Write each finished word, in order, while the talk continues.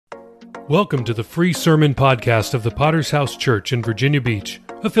Welcome to the free sermon podcast of the Potter's House Church in Virginia Beach,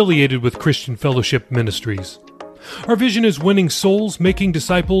 affiliated with Christian Fellowship Ministries. Our vision is winning souls, making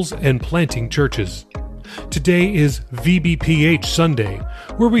disciples, and planting churches. Today is VBPH Sunday,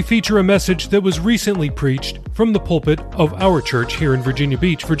 where we feature a message that was recently preached from the pulpit of our church here in Virginia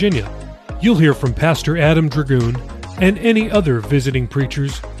Beach, Virginia. You'll hear from Pastor Adam Dragoon and any other visiting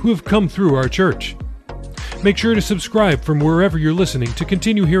preachers who have come through our church. Make sure to subscribe from wherever you're listening to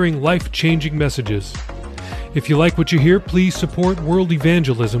continue hearing life-changing messages. If you like what you hear, please support world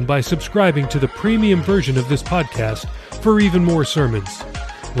evangelism by subscribing to the premium version of this podcast for even more sermons.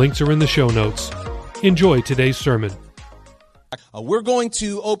 Links are in the show notes. Enjoy today's sermon. We're going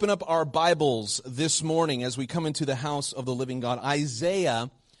to open up our Bibles this morning as we come into the house of the living God. Isaiah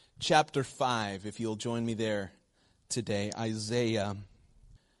chapter 5, if you'll join me there today. Isaiah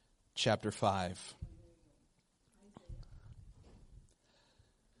chapter 5.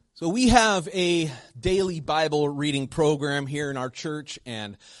 So we have a daily Bible reading program here in our church,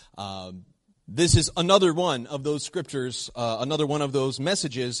 and this is another one of those scriptures, another one of those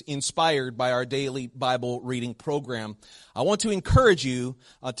messages inspired by our daily Bible reading program. I want to encourage you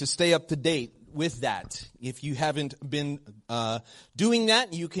to stay up to date with that. If you haven't been doing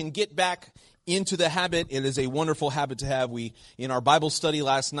that, you can get back into the habit. It is a wonderful habit to have. We, in our Bible study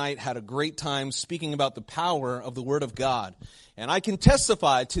last night, had a great time speaking about the power of the Word of God. And I can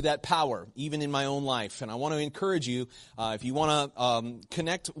testify to that power, even in my own life. And I want to encourage you, if you want to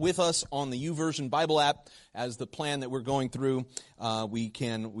connect with us on the YouVersion Bible app, as the plan that we're going through, we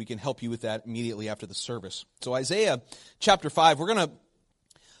can help you with that immediately after the service. So Isaiah chapter 5, we're gonna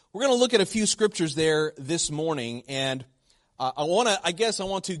look at a few scriptures there this morning, and I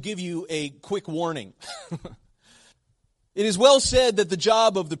want to give you a quick warning. It is well said that the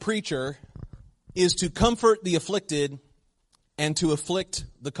job of the preacher is to comfort the afflicted and to afflict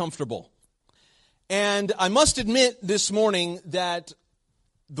the comfortable. And I must admit this morning that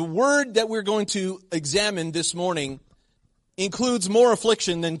the word that we're going to examine this morning includes more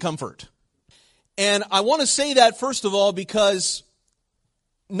affliction than comfort. And I want to say that, first of all, because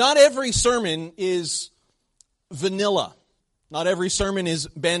not every sermon is vanilla. Not every sermon is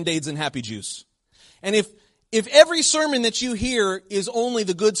Band-Aids and Happy Juice. And if every sermon that you hear is only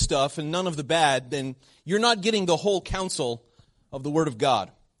the good stuff and none of the bad, then you're not getting the whole counsel of the Word of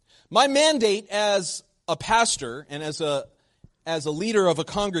God. My mandate as a pastor and as a leader of a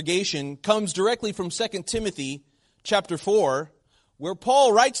congregation comes directly from 2 Timothy chapter 4, where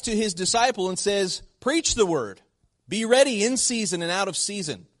Paul writes to his disciple and says, "Preach the word, be ready in season and out of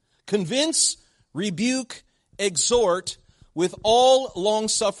season, convince, rebuke, exhort with all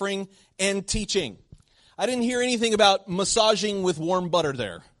long-suffering and teaching." I didn't hear anything about massaging with warm butter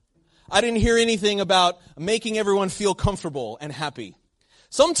there. I didn't hear anything about making everyone feel comfortable and happy.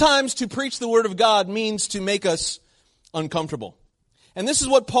 Sometimes to preach the Word of God means to make us uncomfortable. And this is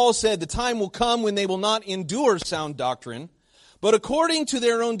what Paul said: "The time will come when they will not endure sound doctrine, but according to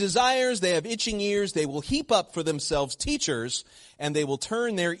their own desires they have itching ears, they will heap up for themselves teachers, and they will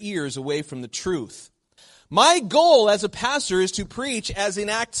turn their ears away from the truth." My goal as a pastor is to preach, as in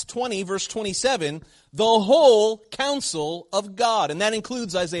Acts 20, verse 27, the whole counsel of God. And that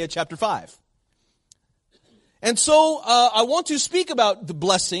includes Isaiah chapter 5. And so I want to speak about the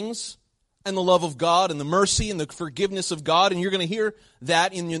blessings and the love of God and the mercy and the forgiveness of God. And you're going to hear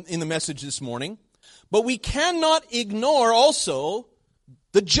that in the message this morning. But we cannot ignore also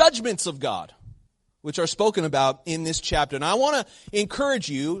the judgments of God, which are spoken about in this chapter. And I want to encourage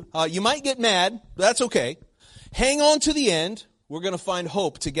you, you might get mad, but that's okay. Hang on to the end. We're going to find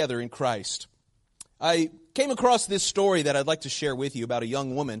hope together in Christ. I came across this story that I'd like to share with you about a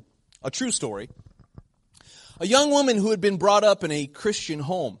young woman, a true story. A young woman who had been brought up in a Christian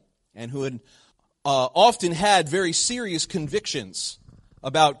home and who had often had very serious convictions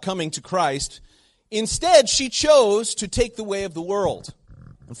about coming to Christ. Instead, she chose to take the way of the world.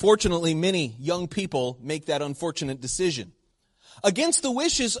 Unfortunately, many young people make that unfortunate decision. Against the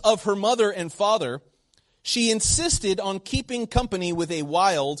wishes of her mother and father, she insisted on keeping company with a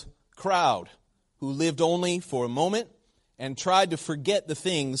wild crowd who lived only for a moment and tried to forget the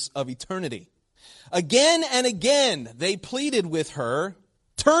things of eternity. Again and again, they pleaded with her,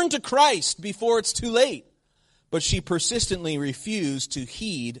 "Turn to Christ before it's too late." But she persistently refused to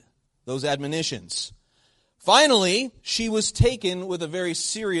heed those admonitions. Finally, she was taken with a very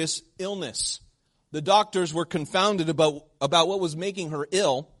serious illness. The doctors were confounded about what was making her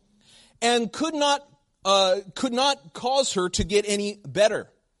ill and could not cause her to get any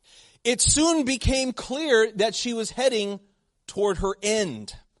better. It soon became clear that she was heading toward her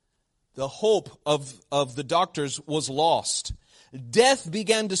end. The hope of the doctors was lost. Death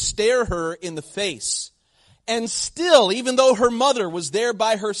began to stare her in the face. And still, even though her mother was there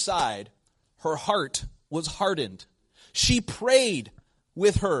by her side, her heart was hardened. She prayed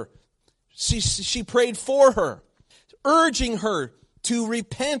with her. She prayed for her, urging her to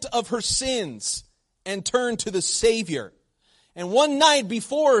repent of her sins and turn to the Savior. And one night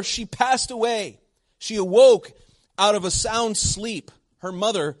before she passed away, she awoke out of a sound sleep, her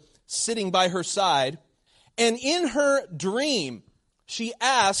mother sitting by her side. And in her dream, she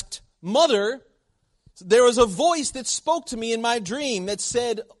asked, "Mother, there was a voice that spoke to me in my dream that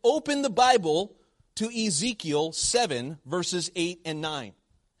said, open the Bible to Ezekiel 7, verses 8 and 9.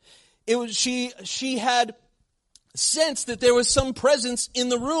 She had sensed that there was some presence in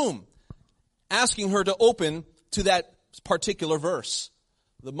the room, asking her to open to that particular verse.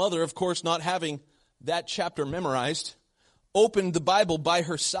 The mother, of course, not having that chapter memorized, opened the Bible by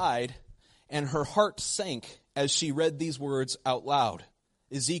her side, and her heart sank as she read these words out loud.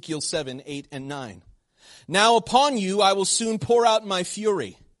 Ezekiel 7, 8, and 9. Now upon you I will soon pour out my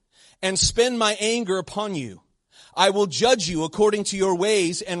fury, and spend my anger upon you. I will judge you according to your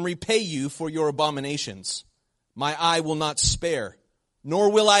ways, and repay you for your abominations. My eye will not spare, nor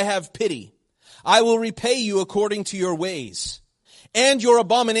will I have pity. I will repay you according to your ways, and your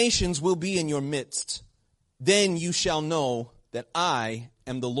abominations will be in your midst. Then you shall know that I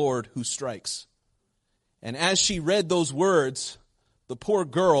am the Lord who strikes." And as she read those words, the poor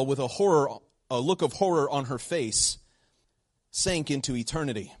girl, with a look of horror on her face, sank into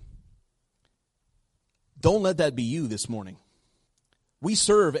eternity. Don't let that be you this morning. We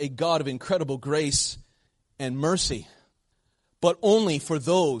serve a God of incredible grace and mercy, but only for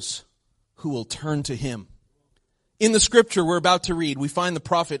those who will turn to Him. In the scripture we're about to read, we find the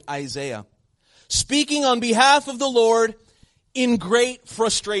prophet Isaiah speaking on behalf of the Lord in great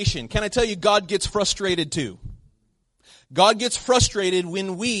frustration. Can I tell you, God gets frustrated too? God gets frustrated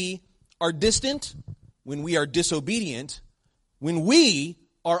when we are distant, when we are disobedient, when we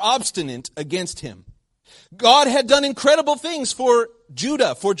are obstinate against Him. God had done incredible things for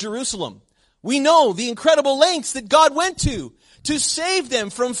Judah, for Jerusalem. We know the incredible lengths that God went to save them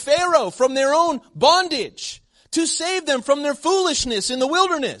from Pharaoh, from their own bondage, to save them from their foolishness in the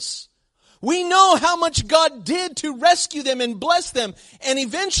wilderness. We know how much God did to rescue them and bless them, and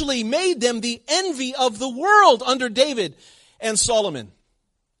eventually made them the envy of the world under David and Solomon.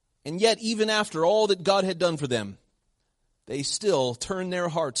 And yet, even after all that God had done for them, they still turned their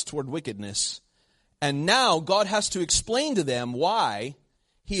hearts toward wickedness. And now God has to explain to them why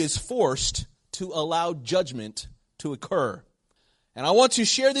He is forced to allow judgment to occur. And I want to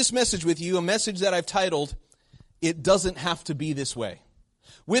share this message with you, a message that I've titled, "It Doesn't Have to Be This Way,"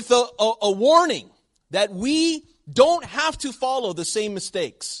 with a warning that we don't have to follow the same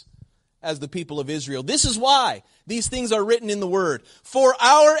mistakes as the people of Israel. This is why these things are written in the Word, for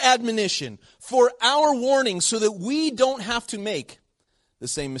our admonition, for our warning, so that we don't have to make the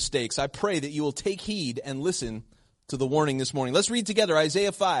same mistakes. I pray that you will take heed and listen to the warning this morning. Let's read together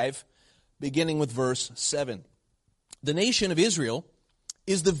Isaiah 5, beginning with verse 7. The nation of Israel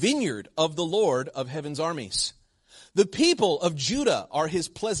is the vineyard of the Lord of heaven's armies. The people of Judah are His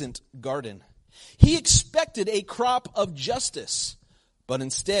pleasant garden. He expected a crop of justice, but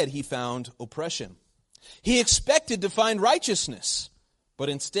instead He found oppression. He expected to find righteousness, but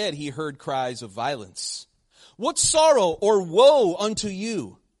instead He heard cries of violence. What sorrow or woe unto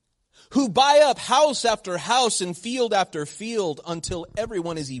you, who buy up house after house and field after field until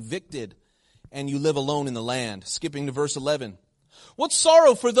everyone is evicted and you live alone in the land. Skipping to verse 11. What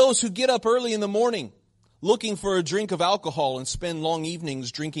sorrow for those who get up early in the morning, looking for a drink of alcohol, and spend long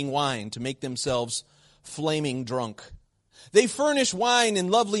evenings drinking wine to make themselves flaming drunk. They furnish wine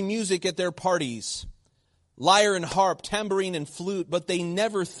and lovely music at their parties, lyre and harp, tambourine and flute, but they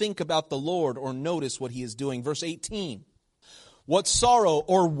never think about the Lord or notice what He is doing. Verse 18. What sorrow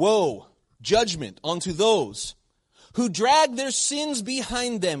or woe, judgment unto those who drag their sins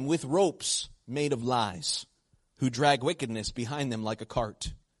behind them with ropes made of lies, who drag wickedness behind them like a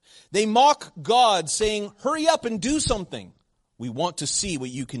cart. They mock God, saying, "Hurry up and do something. We want to see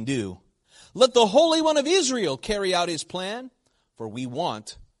what you can do. Let the Holy One of Israel carry out His plan, for we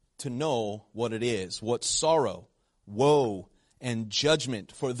want to know what it is." What sorrow, woe, and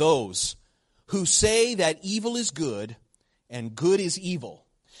judgment for those who say that evil is good and good is evil,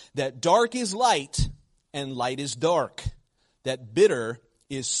 that dark is light and light is dark, that bitter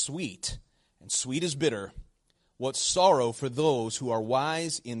is sweet and sweet is bitter. What sorrow for those who are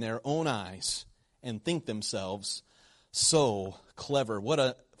wise in their own eyes and think themselves so clever. What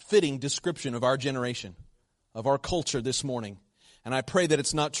a fitting description of our generation, of our culture this morning. And I pray that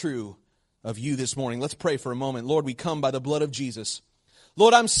it's not true of you this morning. Let's pray for a moment. Lord, we come by the blood of Jesus.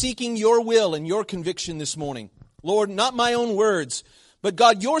 Lord, I'm seeking your will and your conviction this morning. Lord, not my own words, but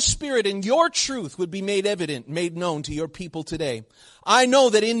God, your Spirit and your truth would be made evident, made known to your people today. I know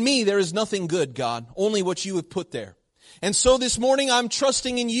that in me there is nothing good, God, only what you have put there. And so this morning I'm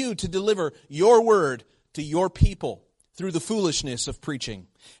trusting in you to deliver your word to your people through the foolishness of preaching.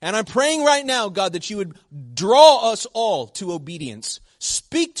 And I'm praying right now, God, that you would draw us all to obedience.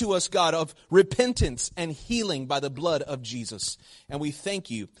 Speak to us, God, of repentance and healing by the blood of Jesus. And we thank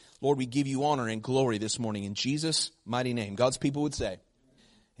you. Lord, we give you honor and glory this morning in Jesus' mighty name. God's people would say,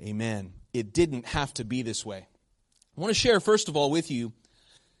 amen. It didn't have to be this way. I want to share, first of all, with you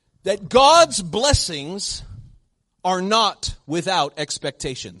that God's blessings are not without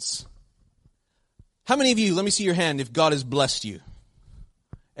expectations. How many of you, let me see your hand, if God has blessed you?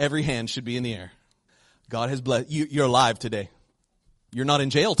 Every hand should be in the air. God has blessed you. You're alive today. You're not in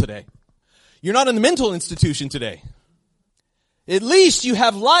jail today. You're not in the mental institution today. At least you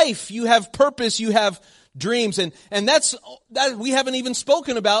have life, you have purpose, you have dreams. And that we haven't even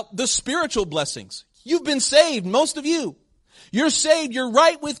spoken about the spiritual blessings. You've been saved, most of you. You're saved, you're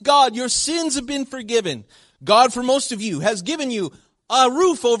right with God, your sins have been forgiven. God, for most of you, has given you a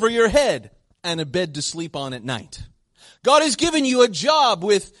roof over your head and a bed to sleep on at night. God has given you a job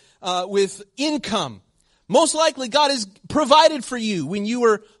with income. Most likely, God has provided for you when you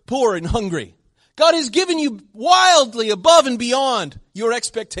were poor and hungry. God has given you wildly above and beyond your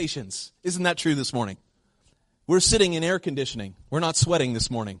expectations. Isn't that true this morning? We're sitting in air conditioning. We're not sweating this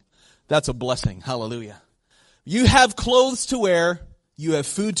morning. That's a blessing. Hallelujah. You have clothes to wear. You have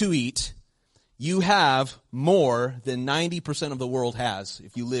food to eat. You have more than 90% of the world has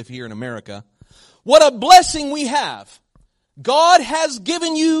if you live here in America. What a blessing we have. God has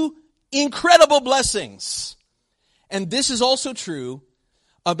given you incredible blessings. And this is also true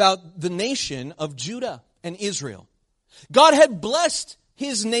about the nation of Judah and Israel. God had blessed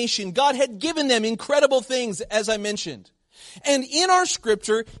his nation. God had given them incredible things, as I mentioned. And in our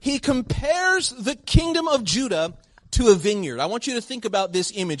scripture, he compares the kingdom of Judah to a vineyard. I want you to think about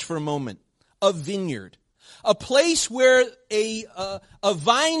this image for a moment. A vineyard. A place where a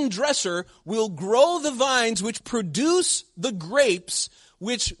vine dresser will grow the vines which produce the grapes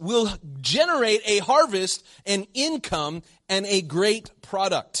which will generate a harvest, an income, and a great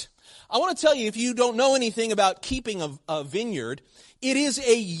product. I want to tell you, if you don't know anything about keeping a vineyard, it is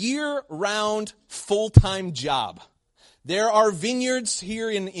a year-round, full-time job. There are vineyards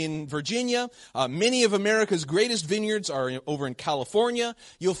here in Virginia. Many of America's greatest vineyards are over in California.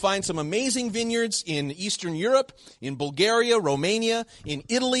 You'll find some amazing vineyards in Eastern Europe, in Bulgaria, Romania, in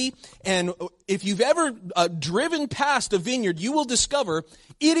Italy. And if you've ever driven past a vineyard, you will discover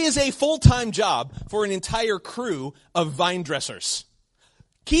it is a full-time job for an entire crew of vine dressers.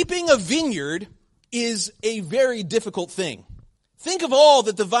 Keeping a vineyard is a very difficult thing. Think of all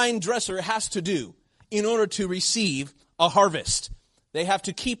that the vine dresser has to do in order to receive a harvest. They have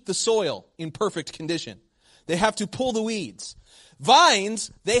to keep the soil in perfect condition. They have to pull the weeds. Vines,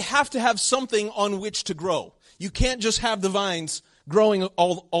 they have to have something on which to grow. You can't just have the vines growing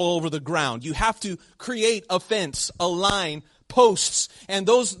all over the ground. You have to create a fence, a line, posts, and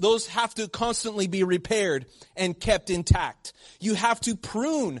those have to constantly be repaired and kept intact. You have to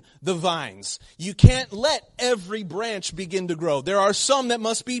prune the vines. You can't let every branch begin to grow. There are some that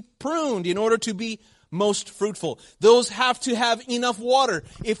must be pruned in order to be most fruitful. Those have to have enough water.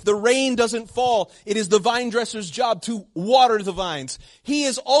 If the rain doesn't fall, it is the vine dresser's job to water the vines. He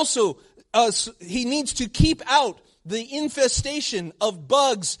is also, he needs to keep out the infestation of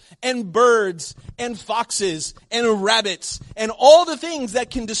bugs and birds and foxes and rabbits and all the things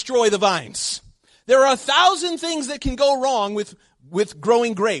that can destroy the vines. There are 1,000 things that can go wrong with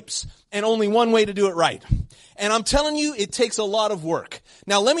growing grapes, and only one way to do it right. And I'm telling you, it takes a lot of work.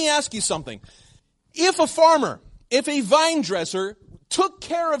 Now, let me ask you something. If a farmer, if a vine dresser took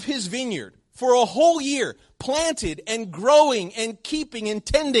care of his vineyard for a whole year, planted and growing and keeping and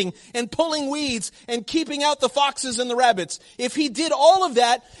tending and pulling weeds and keeping out the foxes and the rabbits, if he did all of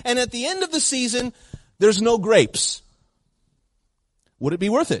that and at the end of the season, there's no grapes, would it be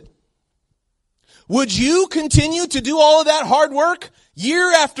worth it? Would you continue to do all of that hard work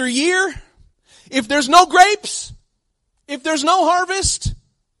year after year? If there's no grapes, if there's no harvest,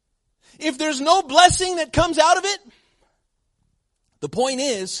 if there's no blessing that comes out of it? The point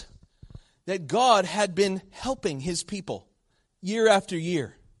is that God had been helping his people year after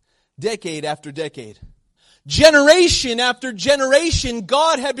year, decade after decade. Generation after generation,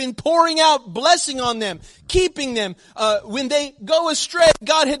 God had been pouring out blessing on them, keeping them. When they go astray,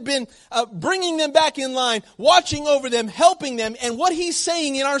 God had been bringing them back in line, watching over them, helping them. And what he's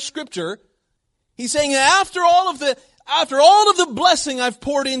saying in our scripture, He's saying, after all of the blessing I've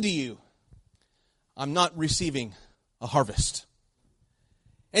poured into you, I'm not receiving a harvest.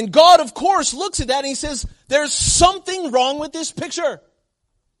 And God, of course, looks at that and he says, there's something wrong with this picture.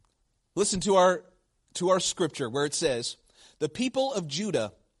 Listen to our scripture where it says, the people of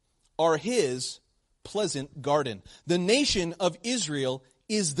Judah are his pleasant garden. The nation of Israel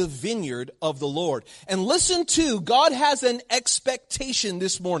is the vineyard of the Lord. And listen to, God has an expectation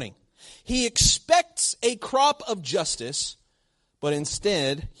this morning. He expects a crop of justice, but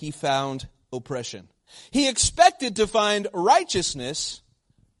instead he found oppression. He expected to find righteousness,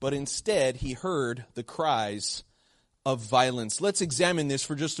 but instead he heard the cries of violence. Let's examine this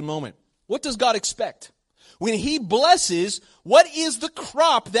for just a moment. What does God expect? When he blesses, what is the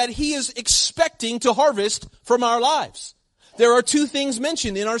crop that he is expecting to harvest from our lives? There are two things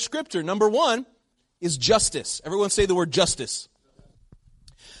mentioned in our scripture. Number one is justice. Everyone say the word justice.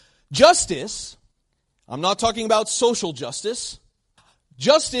 Justice, I'm not talking about social justice.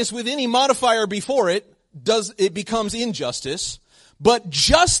 Justice with any modifier before it becomes injustice. But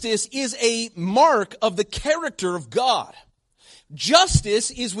justice is a mark of the character of God.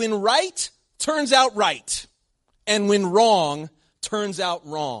 Justice is when right turns out right, and when wrong turns out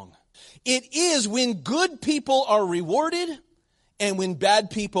wrong. It is when good people are rewarded and when bad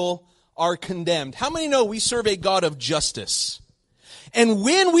people are condemned. How many know we serve a God of justice? And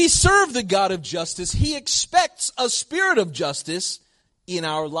when we serve the God of justice, he expects a spirit of justice in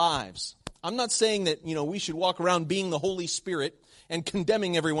our lives. I'm not saying that, we should walk around being the Holy Spirit and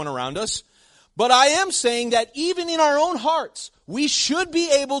condemning everyone around us. But I am saying that even in our own hearts, we should be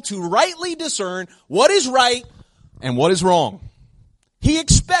able to rightly discern what is right and what is wrong. He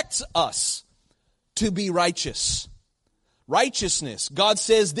expects us to be righteous. Righteousness. God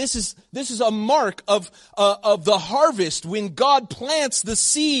says this is a mark of the harvest when God plants the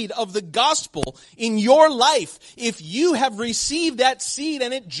seed of the gospel in your life. If you have received that seed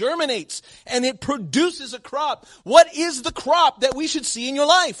and it germinates and it produces a crop, what is the crop that we should see in your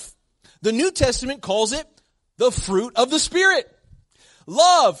life? The New Testament calls it the fruit of the Spirit.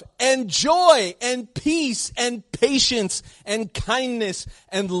 Love and joy and peace and patience and kindness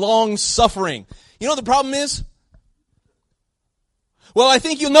and long suffering. You know what the problem is? Well, I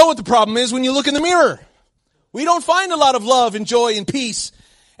think you'll know what the problem is when you look in the mirror. We don't find a lot of love and joy and peace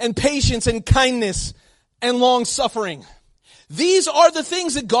and patience and kindness and long suffering. These are the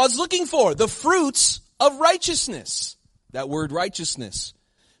things that God's looking for, the fruits of righteousness. That word righteousness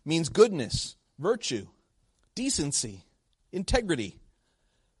means goodness, virtue, decency, integrity,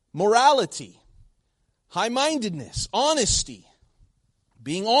 morality, high-mindedness, honesty,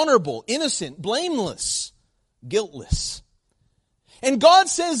 being honorable, innocent, blameless, guiltless. And God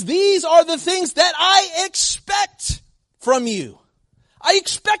says, these are the things that I expect from you. I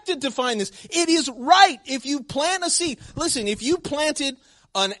expected to find this. It is right if you plant a seed. Listen, if you planted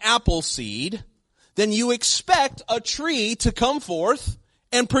an apple seed, then you expect a tree to come forth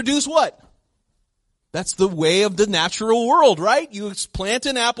and produce what? That's the way of the natural world, right? You plant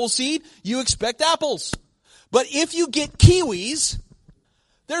an apple seed, you expect apples. But if you get kiwis,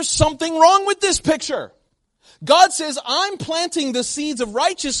 there's something wrong with this picture. God says, I'm planting the seeds of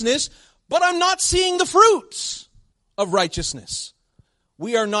righteousness, but I'm not seeing the fruits of righteousness.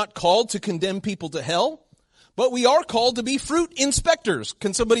 We are not called to condemn people to hell, but we are called to be fruit inspectors.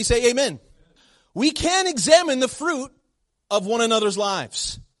 Can somebody say amen? We can examine the fruit of one another's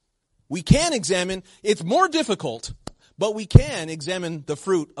lives. We can examine, it's more difficult, but we can examine the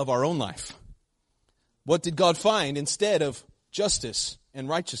fruit of our own life. What did God find instead of justice and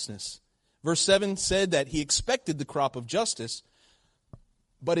righteousness? Verse 7 said that he expected the crop of justice,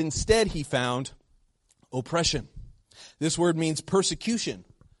 but instead he found oppression. This word means persecution,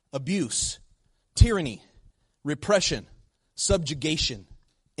 abuse, tyranny, repression, subjugation,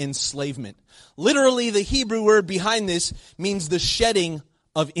 enslavement. Literally, the Hebrew word behind this means the shedding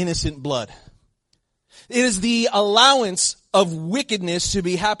of innocent blood. It is the allowance of wickedness to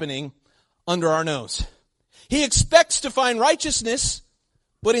be happening under our nose. He expects to find righteousness,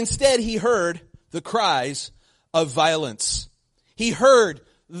 but instead he heard the cries of violence. He heard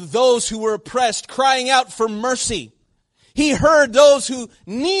those who were oppressed crying out for mercy. He heard those who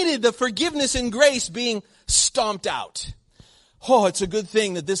needed the forgiveness and grace being stomped out. Oh, it's a good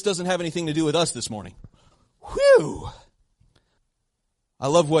thing that this doesn't have anything to do with us this morning. Whew! I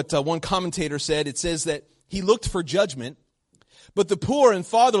love what one commentator said. It says that he looked for judgment, but the poor and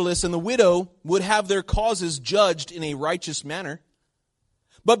fatherless and the widow would have their causes judged in a righteous manner.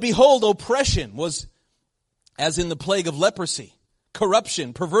 But behold, oppression was as in the plague of leprosy,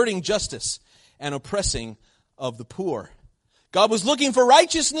 corruption, perverting justice, and oppressing of the poor. God was looking for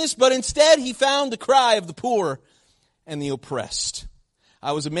righteousness, but instead he found the cry of the poor and the oppressed.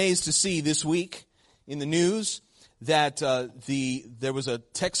 I was amazed to see this week in the news that there was a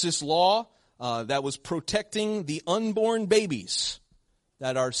Texas law that was protecting the unborn babies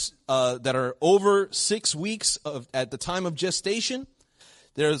that are over 6 weeks at the time of gestation.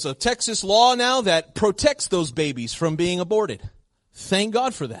 There's a Texas law now that protects those babies from being aborted. Thank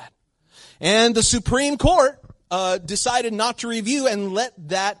God for that. And the Supreme Court decided not to review and let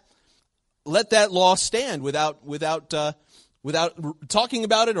that law stand without talking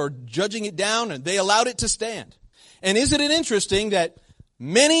about it or judging it down, and they allowed it to stand. And isn't it interesting that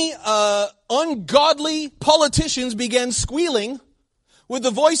many ungodly politicians began squealing with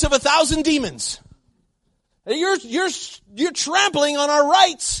the voice of 1,000 demons? You're trampling on our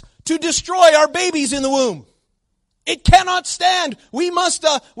rights to destroy our babies in the womb. It cannot stand. We must,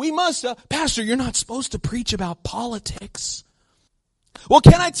 Pastor, you're not supposed to preach about politics. Well,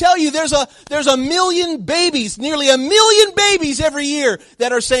 can I tell you, there's a million babies, nearly 1 million babies every year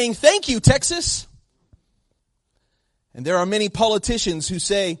that are saying, thank you, Texas. And there are many politicians who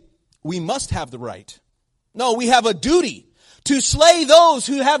say, we must have the right. No, we have a duty to slay those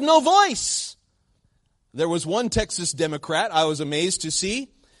who have no voice. There was one Texas Democrat I was amazed to see.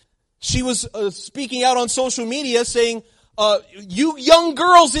 She was speaking out on social media saying, you young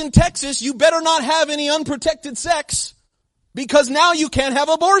girls in Texas, you better not have any unprotected sex because now you can't have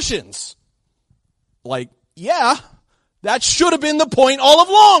abortions. Like, yeah, that should have been the point all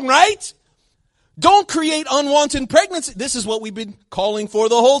along, right? Don't create unwanted pregnancy. This is what we've been calling for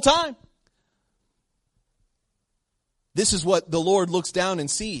the whole time. This is what the Lord looks down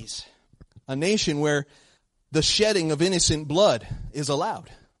and sees. A nation where the shedding of innocent blood is allowed.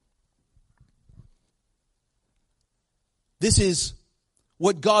 This is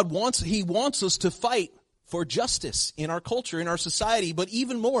what God wants. He wants us to fight for justice in our culture, in our society, but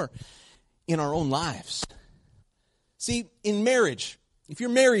even more in our own lives. See, in marriage, if you're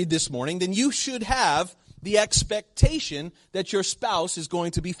married this morning, then you should have the expectation that your spouse is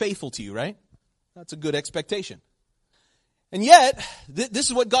going to be faithful to you, right? That's a good expectation. And yet, this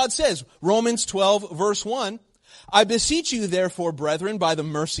is what God says. Romans 12, verse 1. I beseech you, therefore, brethren, by the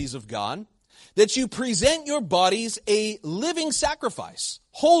mercies of God, that you present your bodies a living sacrifice,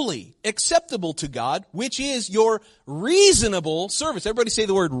 holy, acceptable to God, which is your reasonable service. Everybody say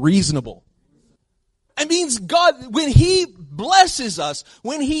the word reasonable. It means God, when He blesses us,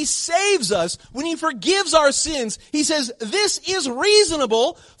 when He saves us, when He forgives our sins, He says, this is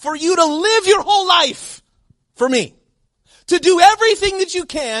reasonable for you to live your whole life for me. To do everything that you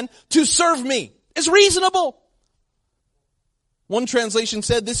can to serve me. It's reasonable. One translation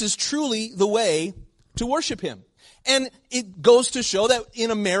said this is truly the way to worship Him. And it goes to show that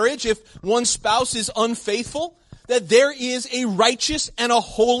in a marriage, if one spouse is unfaithful, that there is a righteous and a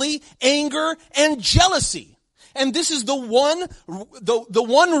holy anger and jealousy. And this is the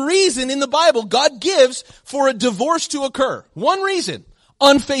one reason in the Bible God gives for a divorce to occur. One reason: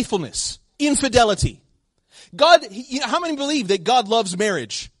 unfaithfulness, infidelity. God, how many believe that God loves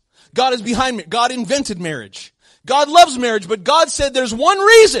marriage? God is behind marriage. God invented marriage. God loves marriage, but God said there's one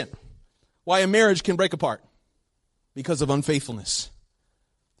reason why a marriage can break apart. Because of unfaithfulness.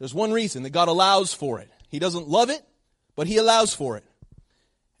 There's one reason that God allows for it. He doesn't love it, but He allows for it.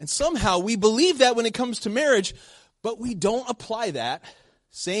 And somehow we believe that when it comes to marriage, but we don't apply that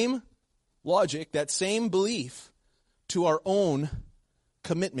same logic, that same belief to our own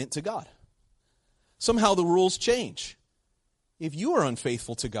commitment to God. Somehow the rules change. If you are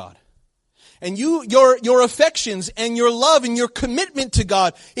unfaithful to God, and your affections and your love and your commitment to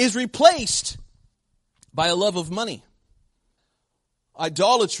God is replaced by a love of money,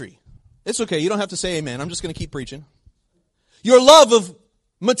 idolatry. It's okay, you don't have to say amen. I'm just going to keep preaching. Your love of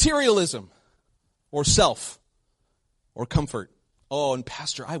materialism or self or comfort. Oh, and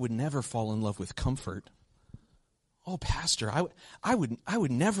Pastor, I would never fall in love with comfort. Oh, Pastor, I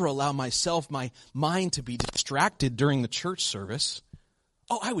would never allow my mind to be distracted during the church service.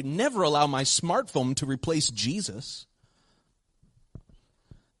 Oh, I would never allow my smartphone to replace Jesus.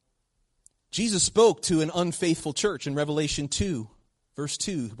 Jesus spoke to an unfaithful church in Revelation 2, verse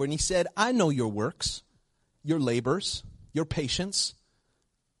 2, when He said, I know your works, your labors, your patience.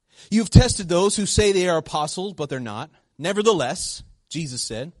 You've tested those who say they are apostles, but they're not. Nevertheless, Jesus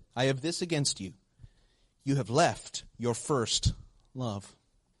said, I have this against you. You have left your first love.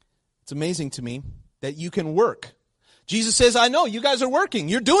 It's amazing to me that you can work. Jesus says, I know you guys are working.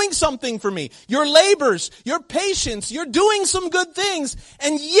 You're doing something for me. Your labors, your patience, you're doing some good things.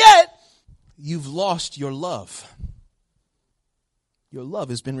 And yet, you've lost your love. Your love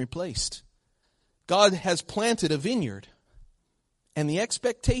has been replaced. God has planted a vineyard. And the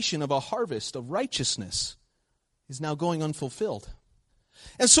expectation of a harvest of righteousness is now going unfulfilled.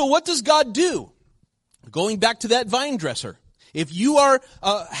 And so what does God do? Going back to that vine dresser. If you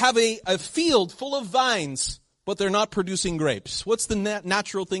have a field full of vines, but they're not producing grapes, what's the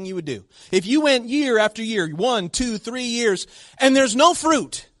natural thing you would do? If you went year after year, 1, 2, 3 years, and there's no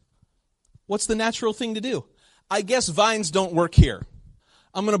fruit, what's the natural thing to do? I guess vines don't work here.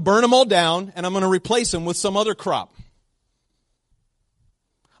 I'm going to burn them all down, and I'm going to replace them with some other crop.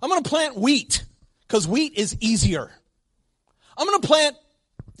 I'm going to plant wheat, because wheat is easier. I'm going to plant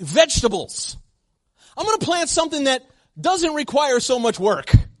vegetables. I'm going to plant something that doesn't require so much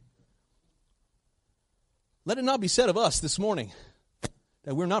work. Let it not be said of us this morning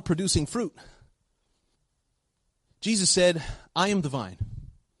that we're not producing fruit. Jesus said, I am the vine.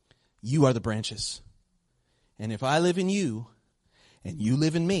 You are the branches. And if I live in you and you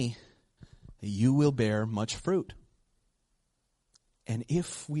live in me, you will bear much fruit. And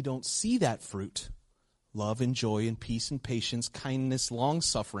if we don't see that fruit, love and joy and peace and patience, kindness,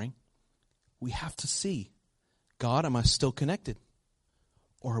 long-suffering, we have to see, God, am I still connected?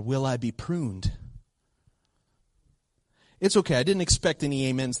 Or will I be pruned? It's okay. I didn't expect any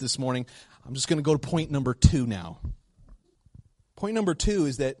amens this morning. I'm just going to go to point number 2 now. Point number 2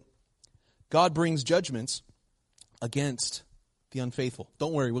 is that God brings judgments against the unfaithful.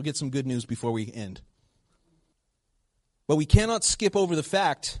 Don't worry, we'll get some good news before we end. But we cannot skip over the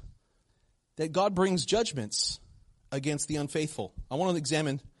fact that God brings judgments against the unfaithful. I want to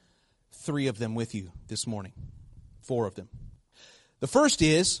examine 3 of them with you this morning. 4 of them. The first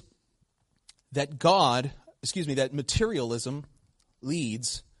is that that materialism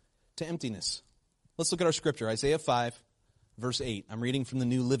leads to emptiness. Let's look at our scripture, Isaiah 5, verse 8. I'm reading from the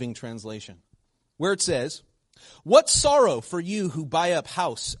New Living Translation, where it says, "What sorrow for you who buy up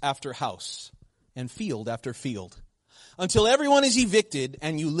house after house and field after field, until everyone is evicted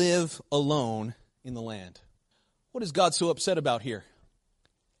and you live alone in the land." What is God so upset about here?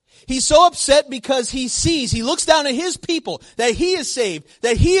 He's so upset because he looks down at his people, that he is saved,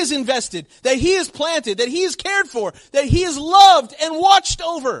 that he is invested, that he is planted, that he is cared for, that he is loved and watched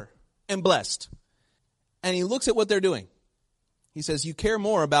over and blessed. And he looks at what they're doing. He says, you care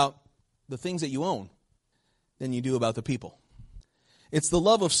more about the things that you own than you do about the people. It's the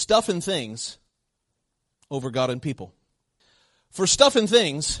love of stuff and things over God and people. For stuff and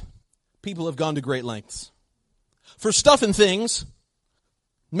things, people have gone to great lengths. For stuff and things,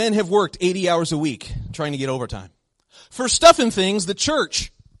 men have worked 80 hours a week trying to get overtime. For stuff and things, the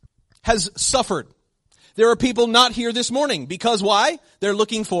church has suffered. There are people not here this morning because why? They're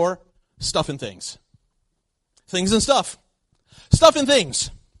looking for stuff and things. Things and stuff. Stuff and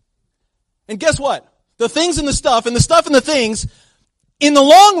things. And guess what? The things and the stuff and the things in the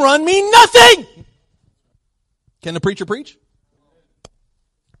long run mean nothing. Can the preacher preach?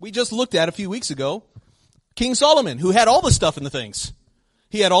 We just looked at a few weeks ago King Solomon, who had all the stuff and the things.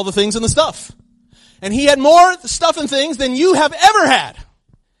 He had all the things and the stuff. And he had more stuff and things than you have ever had.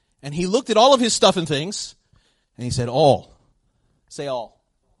 And he looked at all of his stuff and things, and he said, all. Say all.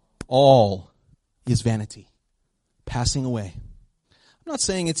 All is vanity, passing away. I'm not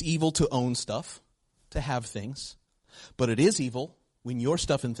saying it's evil to own stuff, to have things. But it is evil when your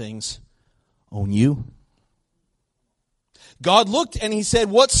stuff and things own you. God looked and he said,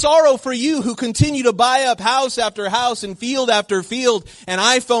 what sorrow for you who continue to buy up house after house and field after field and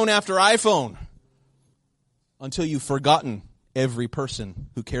iPhone after iPhone until you've forgotten every person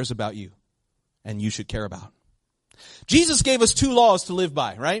who cares about you and you should care about. Jesus gave us 2 laws to live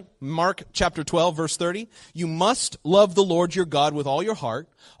by, right? Mark chapter 12, verse 30. You must love the Lord your God with all your heart,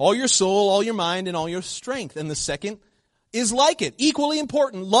 all your soul, all your mind, and all your strength. And the second is like it, equally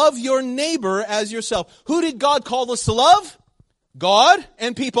important. Love your neighbor as yourself. Who did God call us to love? God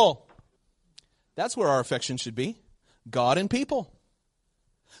and people. That's where our affection should be. God and people.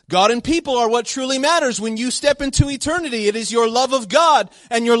 God and people are what truly matters when you step into eternity. It is your love of God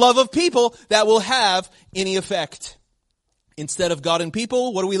and your love of people that will have any effect. Instead of God and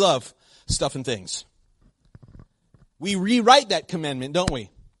people, what do we love? Stuff and things. We rewrite that commandment, don't we?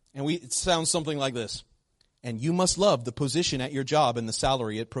 And it sounds something like this. And you must love the position at your job and the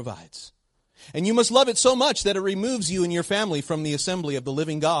salary it provides. And you must love it so much that it removes you and your family from the assembly of the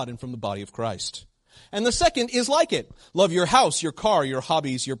living God and from the body of Christ. And the second is like it. Love your house, your car, your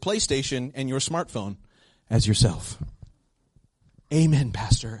hobbies, your PlayStation, and your smartphone as yourself. Amen,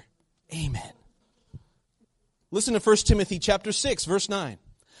 Pastor. Amen. Listen to 1 Timothy chapter 6, verse 9.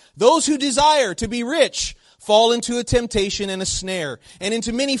 Those who desire to be rich fall into a temptation and a snare, and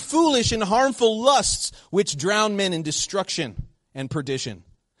into many foolish and harmful lusts which drown men in destruction and perdition.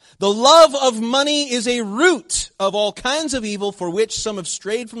 The love of money is a root of all kinds of evil, for which some have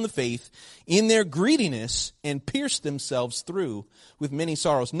strayed from the faith in their greediness and pierced themselves through with many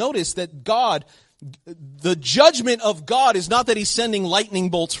sorrows. Notice that God, the judgment of God is not that He's sending lightning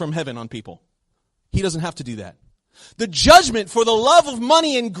bolts from heaven on people. He doesn't have to do that. The judgment for the love of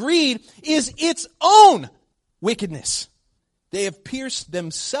money and greed is its own wickedness. They have pierced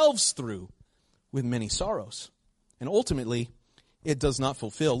themselves through with many sorrows. And ultimately, it does not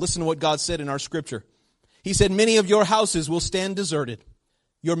fulfill. Listen to what God said in our scripture. He said, many of your houses will stand deserted.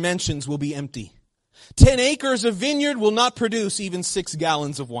 Your mansions will be empty. 10 acres of vineyard will not produce even 6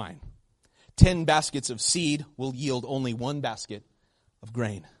 gallons of wine. 10 baskets of seed will yield only 1 basket of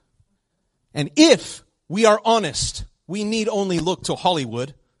grain. And if we are honest, we need only look to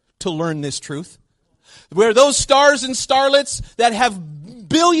Hollywood to learn this truth. Where those stars and starlets that have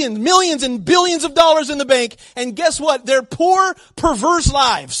billions, millions and billions of dollars in the bank, and guess what? Their poor, perverse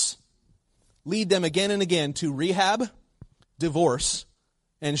lives lead them again and again to rehab, divorce,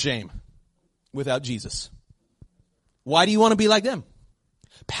 and shame without Jesus. Why do you want to be like them?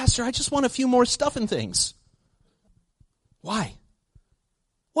 Pastor, I just want a few more stuff and things. Why?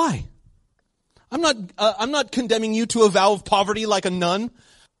 Why? I'm not condemning you to a vow of poverty like a nun,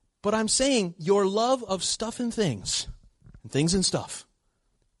 but I'm saying your love of stuff and things and stuff,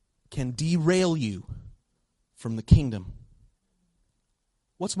 can derail you from the kingdom.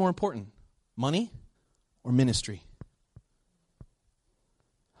 What's more important, money or ministry?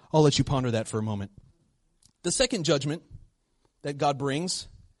 I'll let you ponder that for a moment. The second judgment that God brings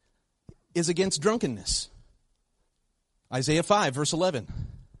is against drunkenness. Isaiah 5, verse 11.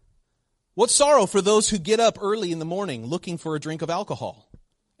 What sorrow for those who get up early in the morning looking for a drink of alcohol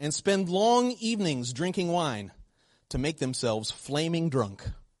and spend long evenings drinking wine to make themselves flaming drunk.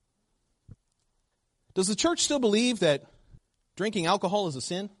 Does the church still believe that drinking alcohol is a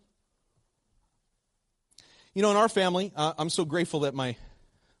sin? You know, in our family, I'm so grateful that my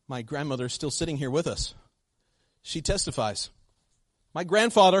grandmother is still sitting here with us. She testifies. My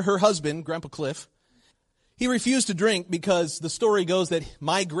grandfather, her husband, Grandpa Cliff, he refused to drink because the story goes that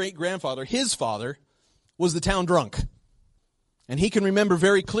my great-grandfather, his father, was the town drunk. And he can remember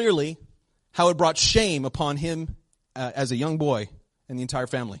very clearly how it brought shame upon him as a young boy and the entire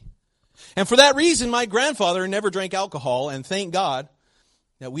family. And for that reason, my grandfather never drank alcohol, and thank God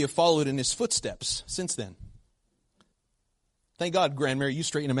that we have followed in his footsteps since then. Thank God, Grandmary, you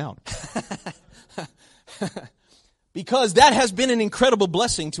straighten him out. Because that has been an incredible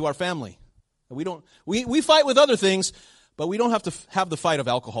blessing to our family. We fight with other things, but we don't have to have the fight of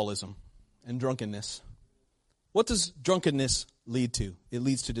alcoholism and drunkenness. What does drunkenness lead to? It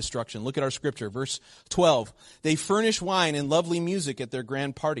leads to destruction. Look at our scripture, verse 12. They furnish wine and lovely music at their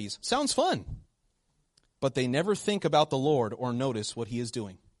grand parties. Sounds fun. But they never think about the Lord or notice what He is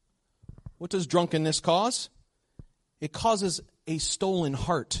doing. What does drunkenness cause? It causes a stolen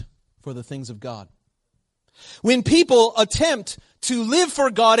heart for the things of God. When people attempt to live for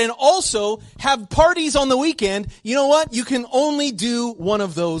God and also have parties on the weekend, you know what? You can only do one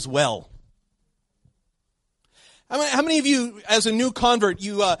of those well. How many of you, as a new convert,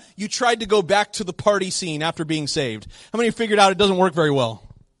 you tried to go back to the party scene after being saved? How many figured out it doesn't work very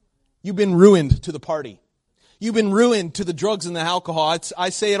well? You've been ruined to the party. You've been ruined to the drugs and the alcohol. I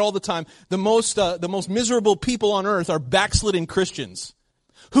say it all the time. The most miserable people on earth are backslidden Christians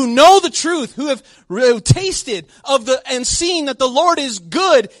who know the truth, who have tasted of and seen that the Lord is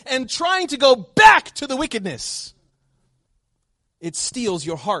good and trying to go back to the wickedness. It steals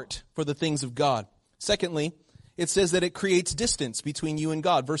your heart for the things of God. Secondly, it says that it creates distance between you and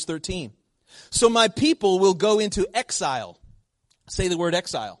God. Verse 13. So my people will go into exile. Say the word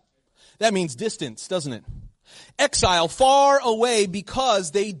exile. That means distance, doesn't it? Exile, far away,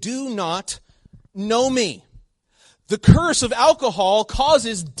 because they do not know me. The curse of alcohol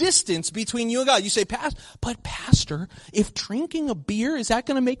causes distance between you and God. You say, but Pastor, if drinking a beer, is that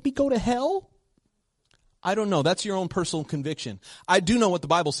going to make me go to hell? I don't know. That's your own personal conviction. I do know what the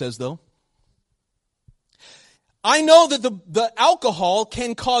Bible says, though. I know that the alcohol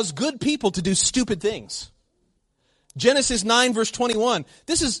can cause good people to do stupid things. Genesis 9, verse 21.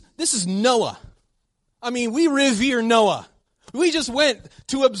 This is Noah. I mean, we revere Noah. We just went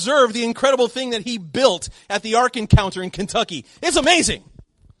to observe the incredible thing that he built at the Ark Encounter in Kentucky. It's amazing.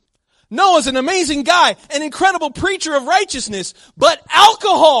 Noah's an amazing guy, an incredible preacher of righteousness, but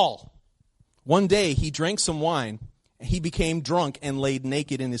alcohol. One day he drank some wine, and he became drunk and laid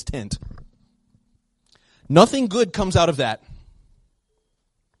naked in his tent. Nothing good comes out of that.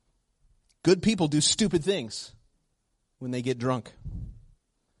 Good people do stupid things when they get drunk.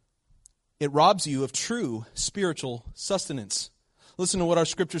 It robs you of true spiritual sustenance. Listen to what our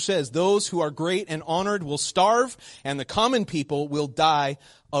scripture says. Those who are great and honored will starve, and the common people will die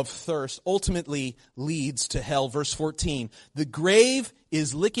of thirst. Ultimately leads to hell. Verse 14. The grave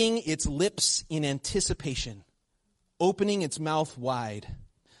is licking its lips in anticipation, opening its mouth wide.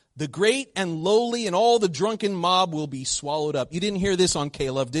 The great and lowly and all the drunken mob will be swallowed up. You didn't hear this on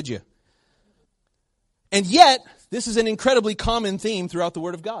K-Love, did you? And yet, this is an incredibly common theme throughout the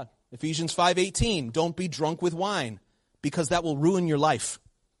Word of God. Ephesians 5:18, don't be drunk with wine, because that will ruin your life.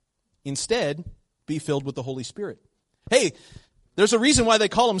 Instead, be filled with the Holy Spirit. Hey, there's a reason why they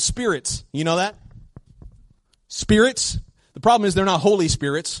call them spirits. You know that? Spirits. The problem is they're not Holy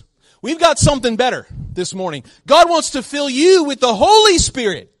Spirits. We've got something better this morning. God wants to fill you with the Holy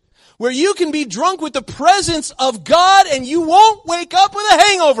Spirit, where you can be drunk with the presence of God and you won't wake up with a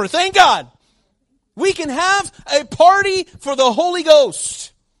hangover. Thank God. We can have a party for the Holy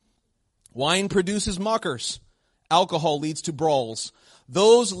Ghost. Wine produces mockers. Alcohol leads to brawls.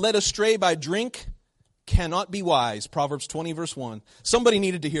 Those led astray by drink cannot be wise. Proverbs 20 verse 1. Somebody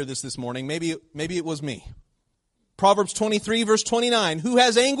needed to hear this morning. Maybe it was me. Proverbs 23 verse 29. Who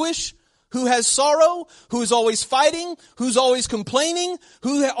has anguish? Who has sorrow? Who is always fighting? Who's always complaining?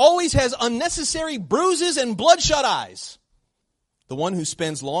 Who always has unnecessary bruises and bloodshot eyes? The one who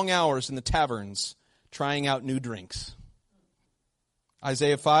spends long hours in the taverns trying out new drinks.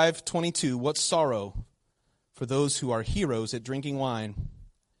 Isaiah 5:22. What sorrow for those who are heroes at drinking wine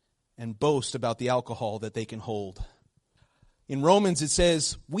and boast about the alcohol that they can hold. In Romans it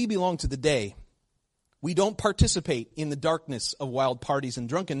says, we belong to the day. We don't participate in the darkness of wild parties and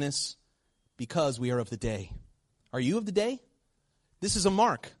drunkenness because we are of the day. Are you of the day? This is a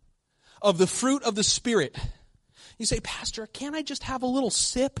mark of the fruit of the Spirit. You say, Pastor, can't I just have a little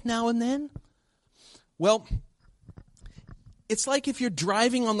sip now and then? Well, it's like if you're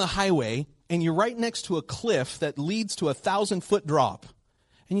driving on the highway and you're right next to a cliff that leads to a 1,000-foot drop.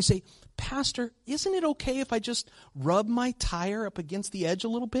 And you say, Pastor, isn't it okay if I just rub my tire up against the edge a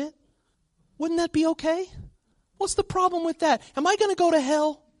little bit? Wouldn't that be okay? What's the problem with that? Am I going to go to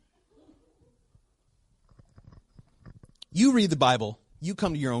hell? You read the Bible. You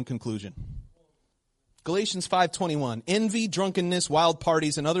come to your own conclusion. Galatians 5:21. Envy, drunkenness, wild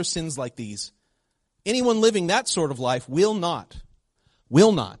parties, and other sins like these. Anyone living that sort of life will not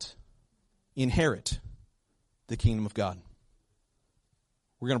inherit the kingdom of God.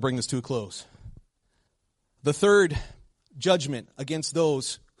 We're going to bring this to a close. The third judgment against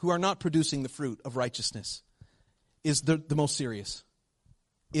those who are not producing the fruit of righteousness is the most serious.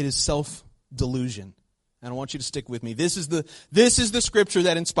 It is self-delusion. And I want you to stick with me. This is the scripture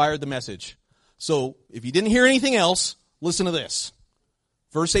that inspired the message. So if you didn't hear anything else, listen to this.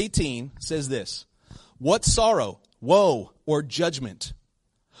 Verse 18 says this. What sorrow, woe, or judgment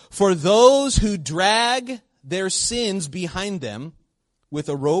for those who drag their sins behind them with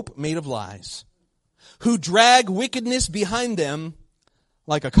a rope made of lies, who drag wickedness behind them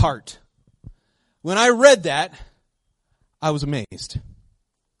like a cart. When I read that, I was amazed.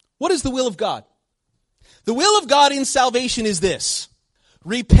 What is the will of God? The will of God in salvation is this.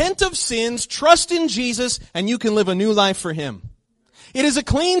 Repent of sins, trust in Jesus, and you can live a new life for Him. It is a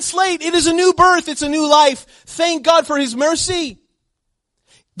clean slate. It is a new birth. It's a new life. Thank God for His mercy.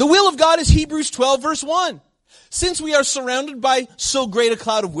 The will of God is Hebrews 12 verse 1. Since we are surrounded by so great a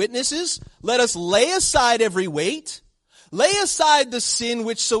cloud of witnesses, let us lay aside every weight, lay aside the sin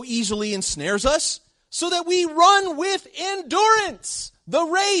which so easily ensnares us, so that we run with endurance the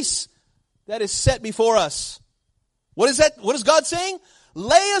race that is set before us. What is that? What is God saying?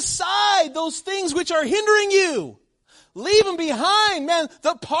 Lay aside those things which are hindering you. Leave them behind, man.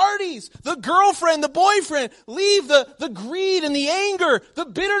 The parties, the girlfriend, the boyfriend. Leave the greed and the anger, the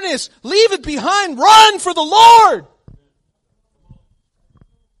bitterness. Leave it behind. Run for the Lord.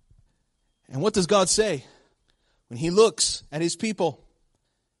 And what does God say? When He looks at His people,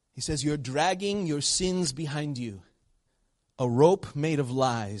 He says, you're dragging your sins behind you. A rope made of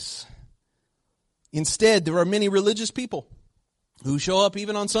lies. Instead, there are many religious people who show up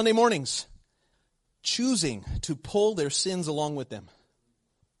even on Sunday mornings, choosing to pull their sins along with them.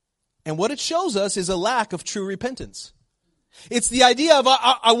 And what it shows us is a lack of true repentance. It's the idea of,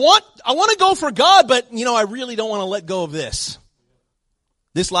 I want to go for God, but, I really don't want to let go of this.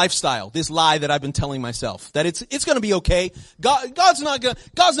 This lifestyle, this lie that I've been telling myself, that it's going to be okay. God's not going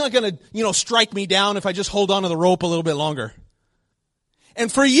to, strike me down if I just hold on to the rope a little bit longer.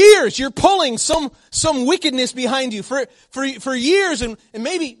 And for years, you're pulling some wickedness behind you. For years and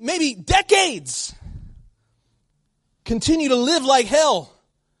maybe decades. Continue to live like hell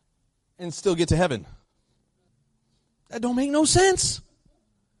and still get to heaven. That don't make no sense.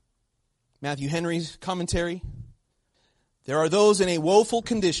 Matthew Henry's commentary. There are those in a woeful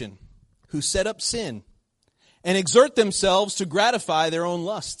condition who set up sin and exert themselves to gratify their own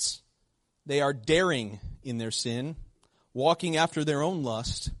lusts. They are daring in their sin, walking after their own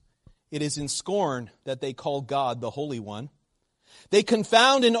lust. It is in scorn that they call God the Holy One. They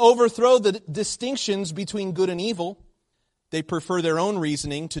confound and overthrow the distinctions between good and evil. They prefer their own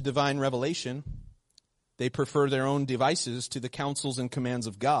reasoning to divine revelation. They prefer their own devices to the counsels and commands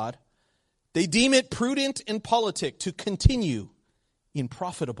of God. They deem it prudent and politic to continue in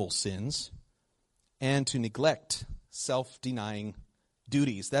profitable sins and to neglect self-denying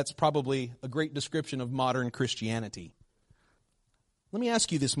duties. That's probably a great description of modern Christianity. Let me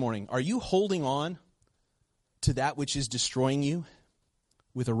ask you this morning, are you holding on to that which is destroying you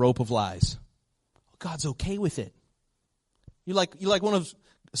with a rope of lies? God's okay with it. You're like one of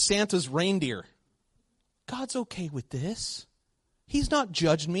Santa's reindeer. God's okay with this. He's not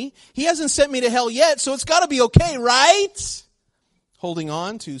judged me. He hasn't sent me to hell yet, so it's got to be okay, right? Holding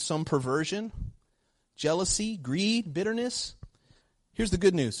on to some perversion, jealousy, greed, bitterness. Here's the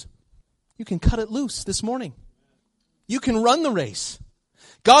good news. You can cut it loose this morning. You can run the race.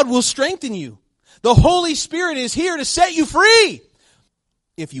 God will strengthen you. The Holy Spirit is here to set you free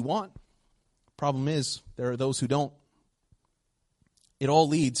if you want. Problem is, there are those who don't. It all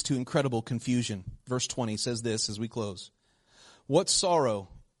leads to incredible confusion. Verse 20 says this as we close. What sorrow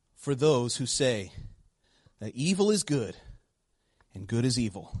for those who say that evil is good and good is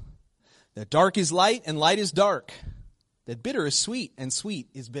evil, that dark is light and light is dark, that bitter is sweet and sweet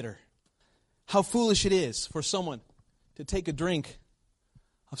is bitter. How foolish it is for someone to take a drink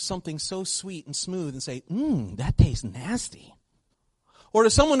of something so sweet and smooth and say, that tastes nasty. Or to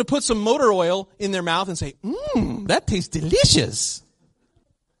someone to put some motor oil in their mouth and say, that tastes delicious.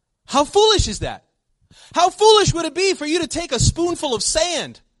 How foolish is that? How foolish would it be for you to take a spoonful of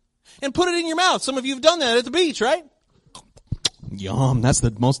sand and put it in your mouth? Some of you have done that at the beach, right? Yum, that's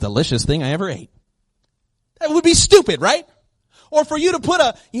the most delicious thing I ever ate. That would be stupid, right? Or for you to put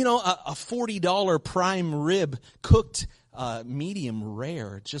a $40 prime rib cooked medium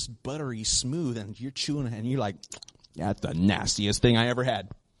rare, just buttery smooth, and you're chewing it and you're like, that's the nastiest thing I ever had.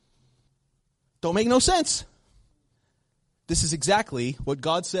 Don't make no sense. This is exactly what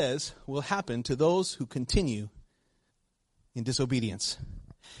God says will happen to those who continue in disobedience.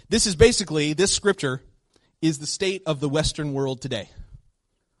 This scripture is the state of the Western world today,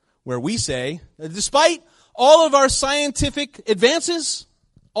 where we say, despite all of our scientific advances,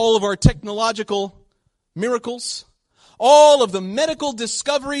 all of our technological miracles, all of the medical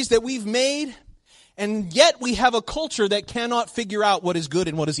discoveries that we've made, and yet we have a culture that cannot figure out what is good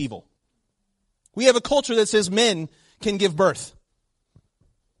and what is evil. We have a culture that says men can give birth.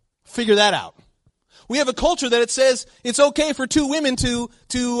 Figure that out. We have a culture that it says it's okay for two women to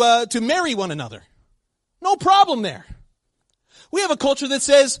marry one another. No problem there. We have a culture that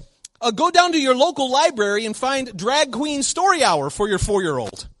says go down to your local library and find Drag Queen Story Hour for your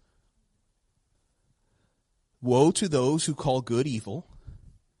 4-year-old. Woe to those who call good evil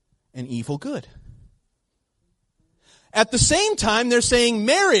and evil good. At the same time, they're saying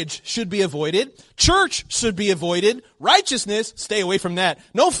marriage should be avoided, church should be avoided, righteousness, stay away from that.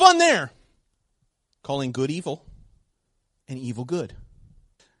 No fun there. Calling good evil and evil good.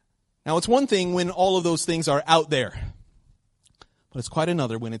 Now, it's one thing when all of those things are out there, but it's quite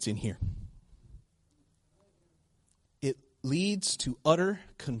another when it's in here. It leads to utter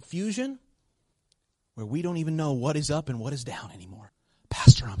confusion where we don't even know what is up and what is down anymore.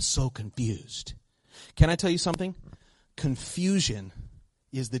 Pastor, I'm so confused. Can I tell you something? Confusion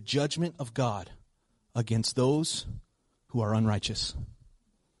is the judgment of God against those who are unrighteous.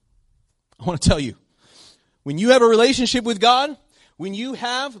 I want to tell you, when you have a relationship with God, when you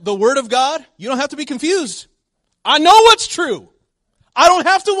have the Word of God, you don't have to be confused. I know what's true. I don't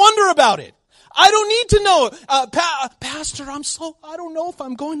have to wonder about it. I don't need to know. Pastor, I don't know if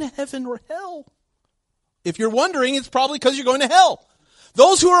I'm going to heaven or hell. If you're wondering, it's probably because you're going to hell.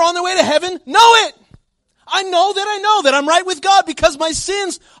 Those who are on their way to heaven know it. I know that I'm right with God because my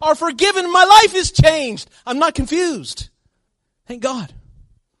sins are forgiven and my life is changed. I'm not confused. Thank God.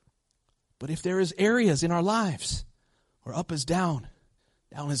 But if there is areas in our lives where up is down,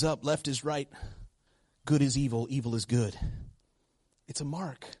 down is up, left is right, good is evil, evil is good, it's a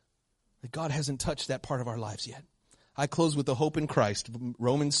mark that God hasn't touched that part of our lives yet. I close with the hope in Christ,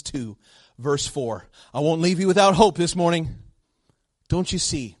 Romans 2, verse 4. I won't leave you without hope this morning. Don't you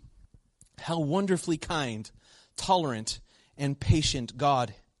see how wonderfully kind, tolerant, and patient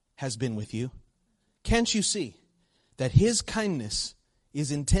God has been with you? Can't you see that His kindness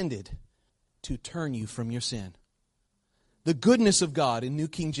is intended to turn you from your sin? The goodness of God in New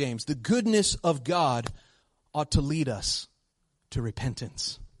King James, the goodness of God ought to lead us to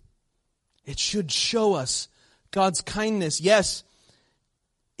repentance. It should show us God's kindness, yes,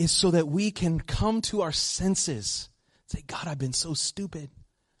 is so that we can come to our senses. Say, God, I've been so stupid.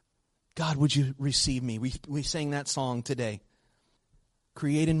 God, would you receive me? We sang that song today.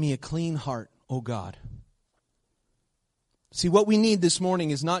 Create in me a clean heart, O God. See, what we need this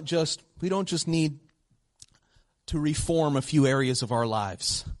morning is we don't just need to reform a few areas of our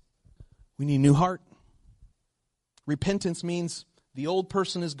lives. We need a new heart. Repentance means the old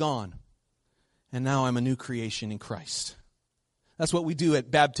person is gone, and now I'm a new creation in Christ. That's what we do at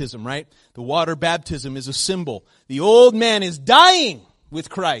baptism, right? The water baptism is a symbol. The old man is dying with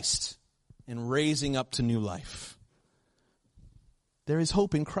Christ and raising up to new life. There is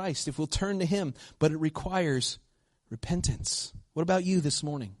hope in Christ if we'll turn to Him, but it requires repentance. What about you this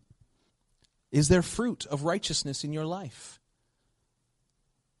morning? Is there fruit of righteousness in your life?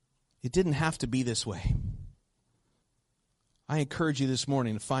 It didn't have to be this way. I encourage you this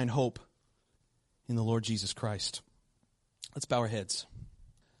morning to find hope in the Lord Jesus Christ. Let's bow our heads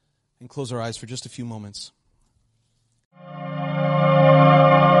and close our eyes for just a few moments.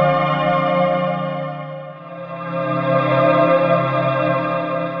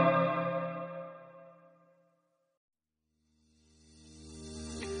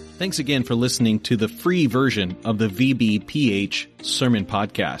 Thanks again for listening to the free version of the VBPH Sermon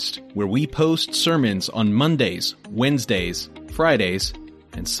Podcast, where we post sermons on Mondays, Wednesdays, Fridays,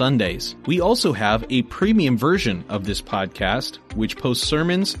 and Sundays. We also have a premium version of this podcast, which posts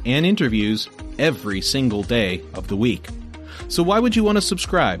sermons and interviews every single day of the week. So why would you want to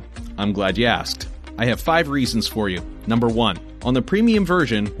subscribe? I'm glad you asked. I have 5 reasons for you. Number 1, on the premium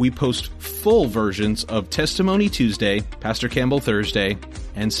version, we post full versions of Testimony Tuesday, Pastor Campbell Thursday,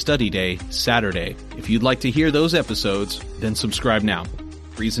 and Study Day Saturday. If you'd like to hear those episodes, then subscribe now.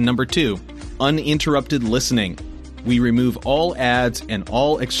 Reason number 2, uninterrupted listening. We remove all ads and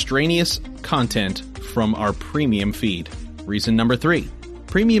all extraneous content from our premium feed. Reason number 3,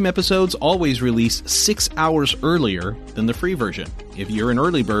 premium episodes always release 6 hours earlier than the free version. If you're an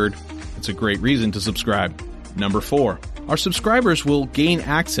early bird, it's a great reason to subscribe. Number 4, our subscribers will gain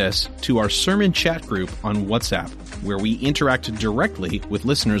access to our sermon chat group on WhatsApp, where we interact directly with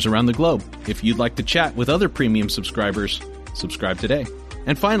listeners around the globe. If you'd like to chat with other premium subscribers, subscribe today.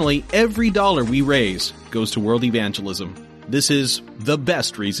 And finally, every dollar we raise goes to world evangelism. This is the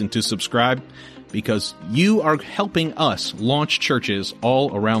best reason to subscribe, because you are helping us launch churches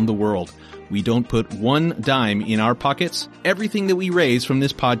all around the world. We don't put one dime in our pockets. Everything that we raise from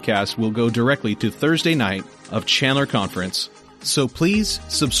this podcast will go directly to Thursday night of Chandler Conference. So please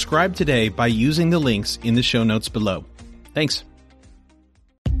subscribe today by using the links in the show notes below. Thanks.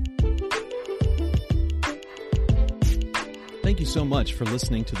 Thank you so much for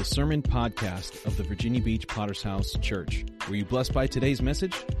listening to the Sermon Podcast of the Virginia Beach Potter's House Church. Were you blessed by today's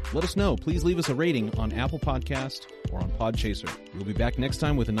message? Let us know. Please leave us a rating on Apple Podcast or on Podchaser. We'll be back next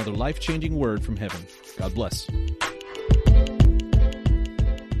time with another life-changing word from heaven. God bless.